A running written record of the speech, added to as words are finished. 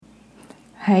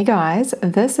Hey guys,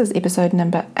 this is episode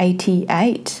number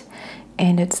 88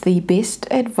 and it's the best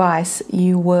advice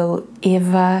you will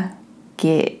ever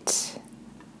get.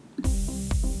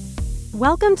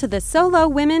 Welcome to the Solo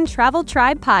Women Travel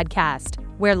Tribe podcast,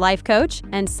 where life coach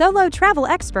and solo travel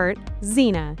expert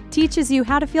Zena teaches you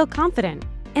how to feel confident,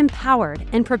 empowered,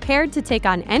 and prepared to take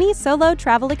on any solo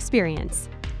travel experience.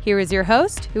 Here is your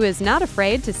host, who is not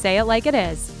afraid to say it like it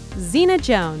is, Zena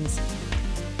Jones.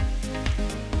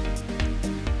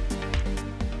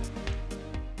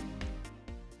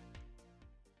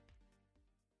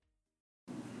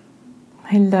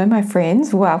 Hello, my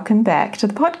friends. Welcome back to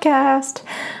the podcast.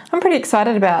 I'm pretty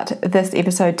excited about this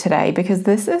episode today because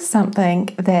this is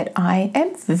something that I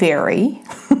am very,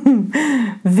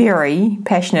 very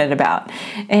passionate about.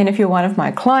 And if you're one of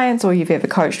my clients or you've ever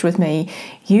coached with me,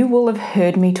 you will have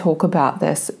heard me talk about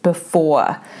this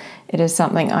before. It is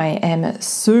something I am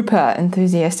super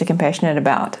enthusiastic and passionate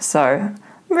about. So I'm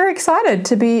very excited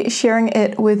to be sharing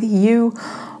it with you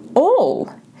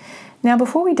all. Now,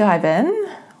 before we dive in,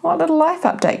 what little life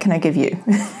update can I give you?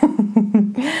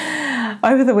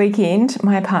 Over the weekend,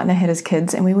 my partner had his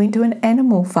kids and we went to an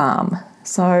animal farm.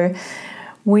 So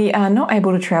we are not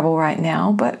able to travel right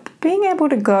now, but being able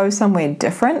to go somewhere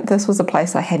different, this was a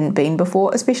place I hadn't been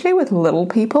before, especially with little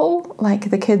people,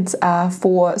 like the kids are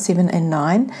 4, 7, and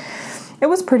 9. It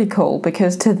was pretty cool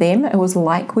because to them, it was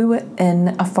like we were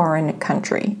in a foreign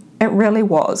country. It really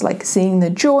was, like seeing the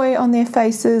joy on their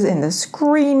faces and the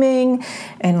screaming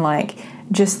and like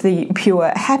just the pure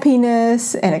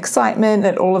happiness and excitement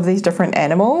at all of these different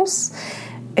animals.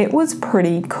 It was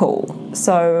pretty cool.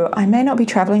 So I may not be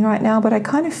traveling right now, but I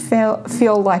kind of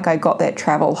feel like I got that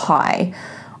travel high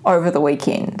over the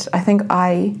weekend. I think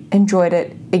I enjoyed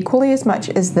it equally as much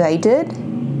as they did.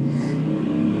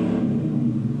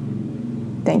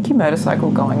 Thank you, motorcycle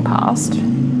going past.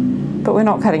 But we're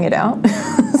not cutting it out.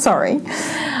 Sorry.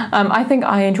 I think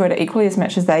I enjoyed it equally as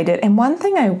much as they did. And one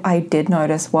thing I did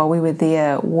notice while we were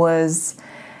there was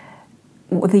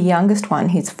the youngest one,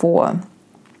 he's 4,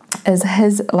 is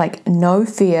his like no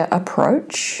fear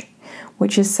approach,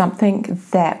 which is something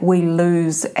that we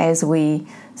lose as we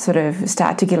sort of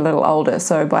start to get a little older.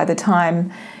 So by the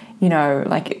time,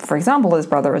 like for example, his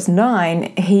brother is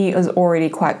 9, he is already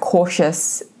quite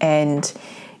cautious and,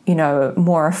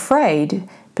 more afraid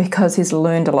because he's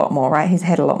learned a lot more, right? He's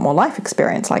had a lot more life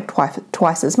experience, like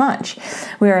twice as much.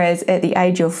 Whereas at the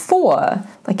age of 4,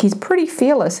 like he's pretty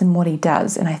fearless in what he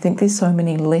does. And I think there's so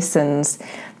many lessons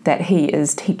that he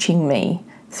is teaching me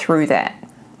through that,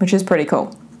 which is pretty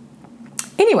cool.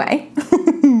 Anyway,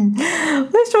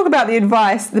 let's talk about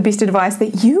the best advice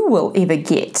that you will ever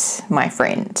get, my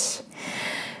friend.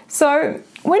 So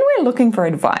when we're looking for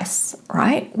advice,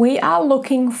 right, we are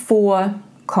looking for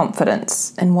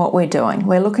confidence in what we're doing.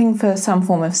 We're looking for some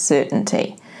form of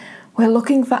certainty. We're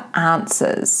looking for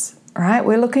answers, right?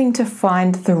 We're looking to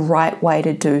find the right way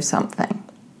to do something,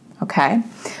 okay?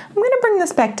 I'm going to bring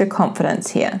this back to confidence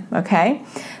here, okay?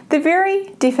 The very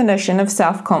definition of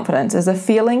self-confidence is a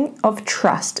feeling of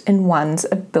trust in one's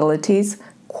abilities,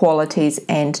 qualities,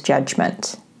 and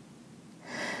judgment.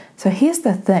 So here's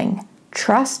the thing.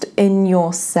 Trust in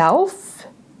yourself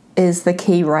is the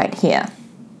key right here.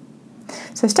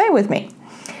 So stay with me.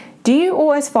 Do you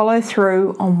always follow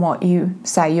through on what you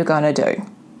say you're going to do?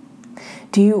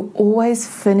 Do you always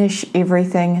finish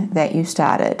everything that you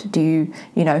started? Do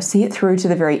you, see it through to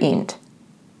the very end?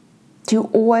 Do you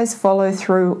always follow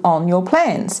through on your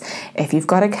plans? If you've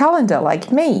got a calendar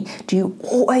like me, do you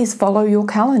always follow your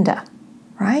calendar,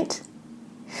 right?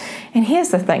 And here's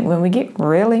the thing, when we get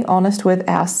really honest with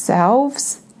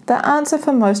ourselves, the answer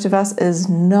for most of us is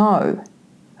no.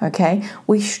 Okay,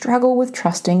 we struggle with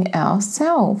trusting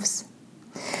ourselves.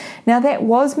 Now that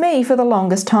was me for the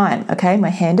longest time, okay, my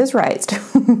hand is raised.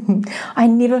 I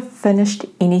never finished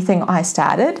anything I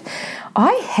started.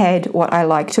 I had what I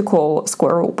like to call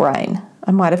squirrel brain.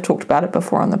 I might have talked about it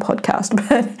before on the podcast,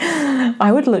 but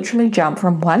I would literally jump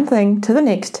from one thing to the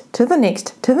next, to the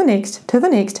next, to the next, to the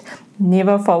next,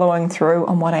 never following through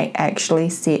on what I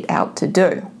actually set out to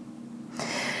do.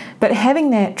 But having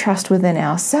that trust within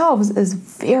ourselves is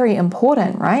very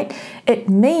important, right? It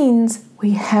means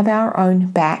we have our own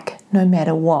back no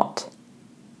matter what.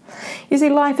 You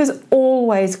see, life is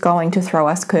always going to throw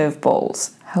us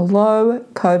curveballs. Hello,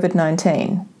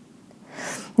 COVID-19.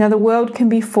 Now, the world can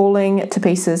be falling to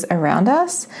pieces around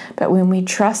us, but when we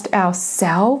trust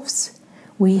ourselves,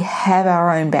 we have our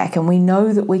own back and we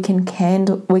know that we can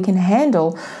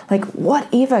handle like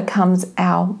whatever comes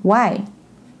our way.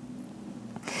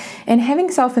 And having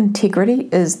self-integrity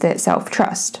is that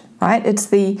self-trust, right? It's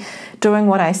the doing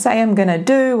what I say I'm going to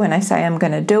do when I say I'm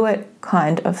going to do it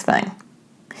kind of thing.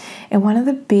 And one of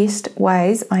the best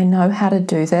ways I know how to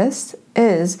do this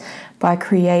is by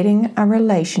creating a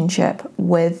relationship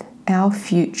with our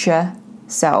future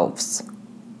selves.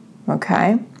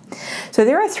 Okay? So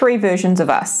there are 3 versions of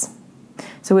us.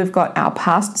 So we've got our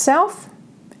past self,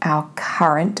 our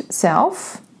current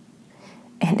self,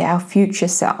 and our future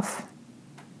self.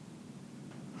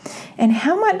 And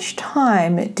how much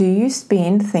time do you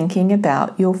spend thinking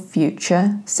about your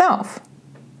future self?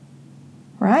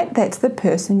 Right? That's the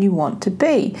person you want to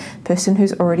be, person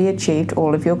who's already achieved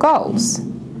all of your goals.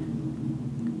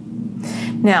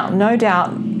 Now, no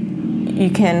doubt you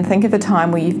can think of a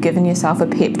time where you've given yourself a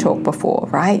pep talk before,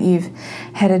 right? You've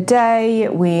had a day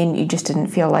when you just didn't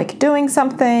feel like doing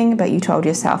something, but you told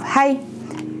yourself, hey,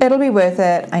 it'll be worth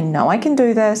it. I know I can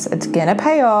do this. It's going to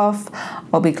pay off.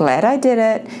 I'll be glad I did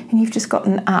it. And you've just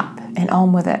gotten up and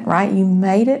on with it, right? You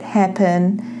made it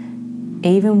happen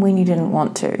even when you didn't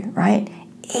want to, right?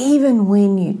 Even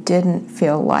when you didn't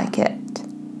feel like it.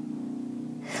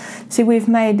 See, we've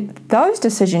made those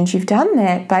decisions. You've done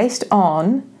that based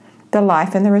on the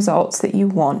life and the results that you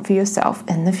want for yourself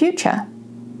in the future.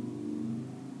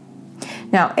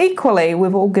 Now, equally,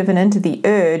 we've all given into the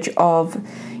urge of,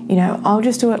 I'll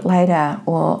just do it later,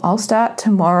 or I'll start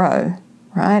tomorrow,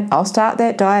 right? I'll start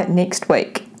that diet next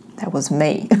week. That was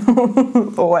me,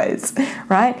 always,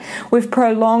 right? We've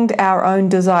prolonged our own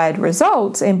desired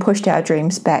results and pushed our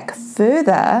dreams back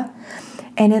further.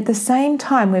 And at the same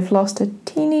time, we've lost a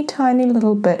teeny tiny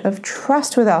little bit of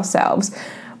trust with ourselves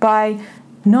by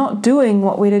not doing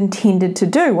what we'd intended to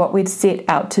do, what we'd set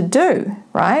out to do,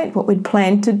 right? What we'd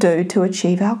planned to do to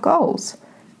achieve our goals.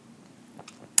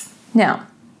 Now,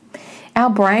 our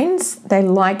brains, they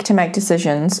like to make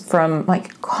decisions from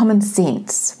common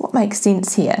sense. What makes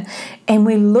sense here? And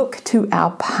we look to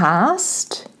our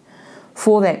past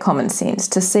for that common sense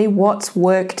to see what's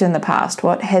worked in the past,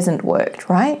 what hasn't worked,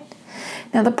 right?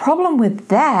 Now, the problem with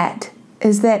that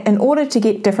is that in order to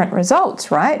get different results,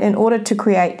 right, in order to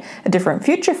create a different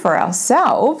future for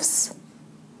ourselves,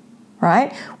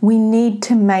 right, we need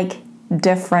to make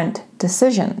different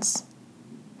decisions.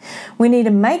 We need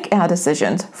to make our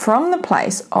decisions from the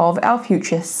place of our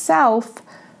future self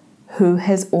who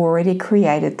has already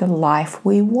created the life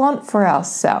we want for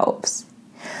ourselves.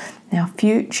 Now,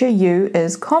 future you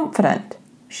is confident.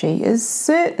 She is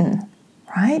certain,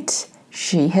 right?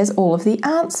 She has all of the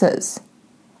answers.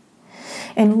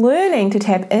 And learning to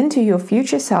tap into your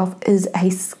future self is a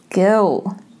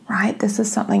skill, right? This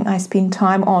is something I spend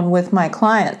time on with my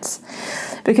clients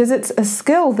because it's a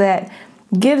skill that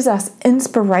gives us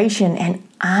inspiration and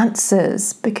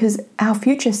answers because our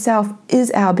future self is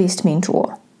our best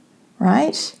mentor,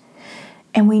 right?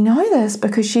 And we know this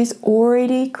because she's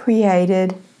already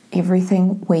created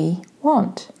everything we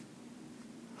want.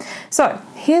 So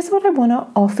here's what I want to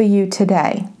offer you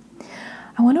today.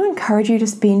 I want to encourage you to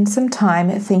spend some time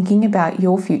thinking about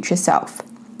your future self.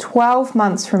 12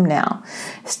 months from now,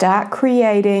 start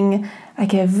creating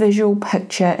a visual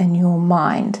picture in your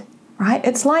mind, right?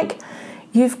 It's like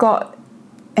you've got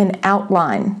an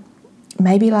outline,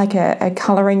 maybe like a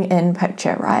colouring in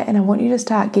picture, right? And I want you to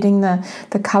start getting the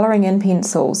colouring in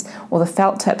pencils or the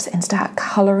felt tips and start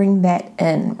colouring that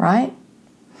in, right?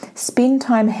 Spend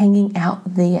time hanging out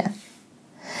there.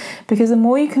 Because the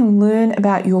more you can learn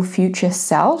about your future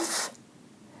self,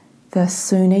 the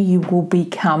sooner you will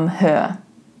become her.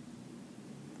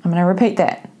 I'm going to repeat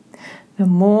that. The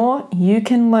more you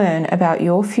can learn about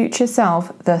your future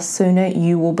self, the sooner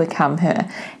you will become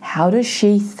her. How does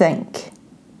she think?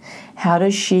 How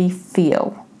does she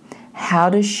feel? How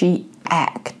does she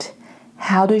act?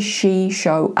 How does she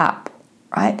show up?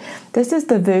 Right? This is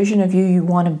the version of you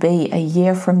want to be a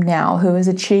year from now, who has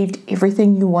achieved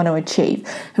everything you want to achieve,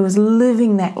 who is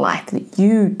living that life that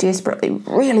you desperately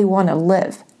really want to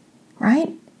live,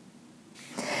 right?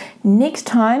 Next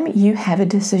time you have a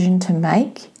decision to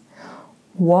make,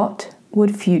 what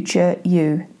would future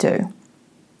you do?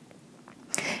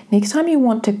 Next time you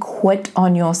want to quit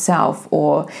on yourself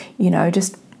or,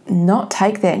 just not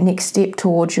take that next step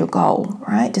towards your goal,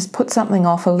 right? Just put something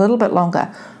off a little bit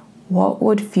longer. What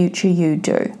would future you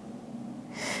do?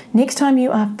 Next time you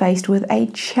are faced with a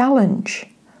challenge,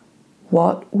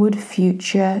 what would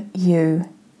future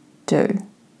you do?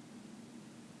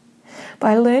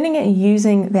 By learning and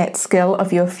using that skill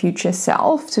of your future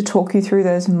self to talk you through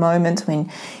those moments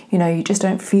when, you just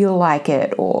don't feel like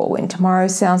it, or when tomorrow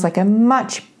sounds like a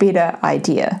much better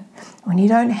idea, when you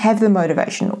don't have the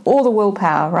motivation or the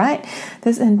willpower, right?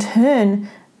 This in turn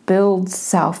builds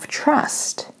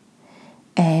self-trust.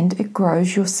 And it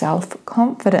grows your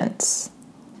self-confidence.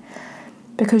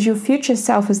 Because your future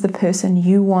self is the person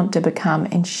you want to become,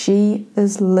 and she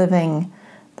is living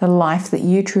the life that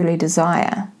you truly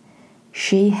desire,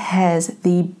 she has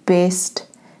the best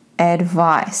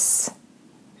advice,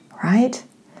 right?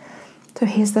 So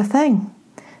here's the thing.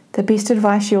 The best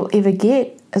advice you'll ever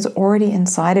get is already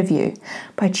inside of you.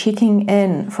 By checking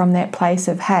in from that place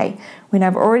of, hey, when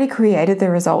I've already created the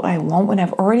result I want, when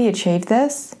I've already achieved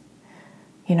this,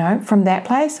 from that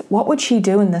place, what would she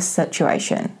do in this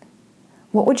situation?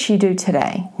 What would she do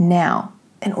today, now,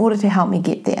 in order to help me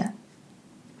get there?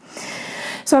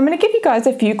 So I'm going to give you guys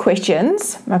a few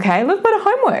questions, okay? A little bit of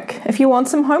homework, if you want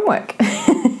some homework.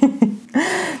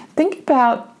 Think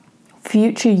about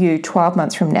future you 12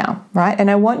 months from now, right?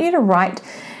 And I want you to write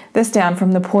this down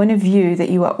from the point of view that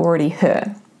you are already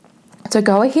her. So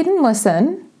go ahead and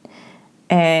listen.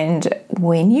 And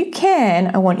when you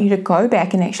can, I want you to go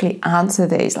back and actually answer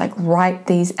these, like write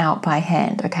these out by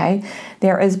hand, okay?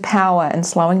 There is power in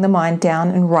slowing the mind down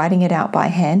and writing it out by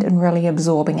hand and really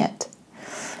absorbing it.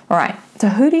 All right, so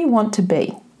who do you want to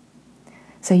be?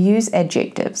 So use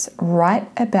adjectives. Write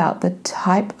about the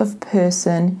type of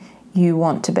person you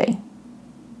want to be.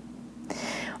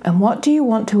 And what do you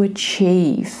want to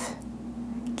achieve?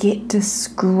 Get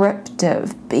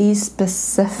descriptive, be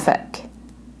specific.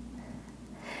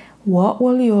 What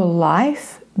will your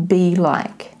life be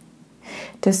like?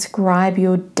 Describe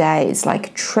your days,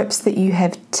 like trips that you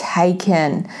have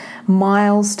taken,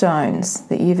 milestones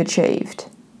that you've achieved.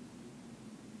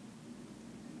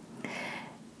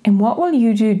 And what will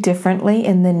you do differently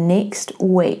in the next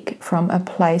week from a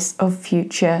place of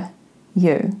future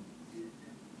you?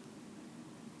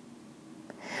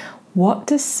 What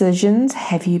decisions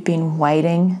have you been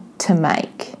waiting to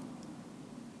make?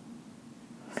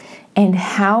 And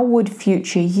how would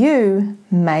future you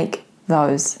make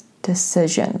those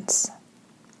decisions?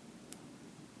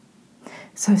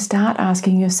 So start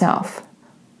asking yourself,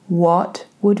 what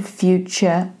would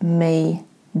future me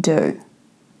do?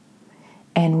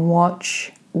 And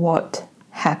watch what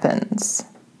happens.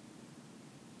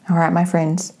 All right, my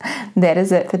friends, that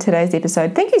is it for today's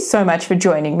episode. Thank you so much for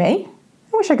joining me.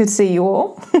 I wish I could see you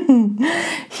all.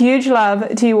 Huge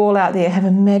love to you all out there. Have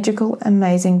a magical,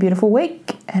 amazing, beautiful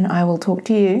week. And I will talk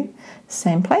to you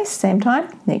same place, same time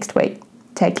next week.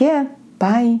 Take care.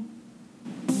 Bye.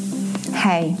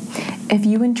 Hey, if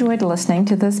you enjoyed listening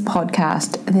to this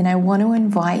podcast, then I want to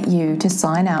invite you to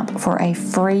sign up for a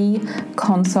free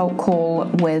consult call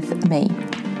with me.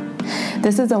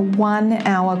 This is a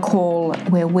 1-hour call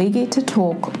where we get to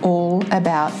talk all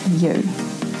about you,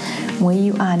 where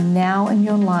you are now in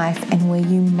your life and where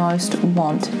you most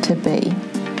want to be.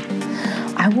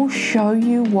 I will show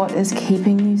you what is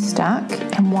keeping you stuck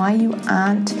and why you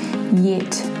aren't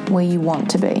yet where you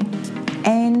want to be.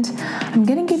 And I'm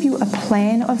going to give you a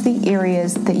plan of the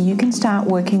areas that you can start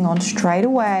working on straight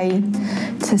away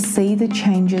to see the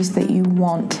changes that you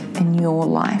want in your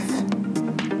life.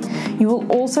 You will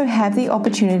also have the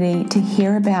opportunity to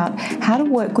hear about how to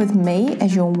work with me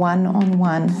as your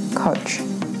one-on-one coach.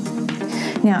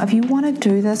 Now, if you want to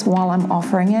do this while I'm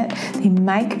offering it, then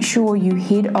make sure you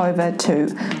head over to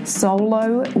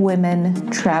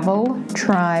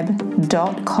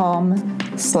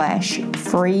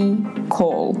solowomentraveltribe.com/free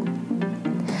call.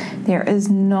 There is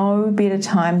no better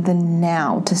time than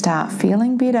now to start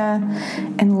feeling better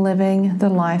and living the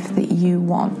life that you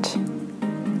want.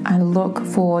 I look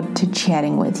forward to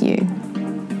chatting with you.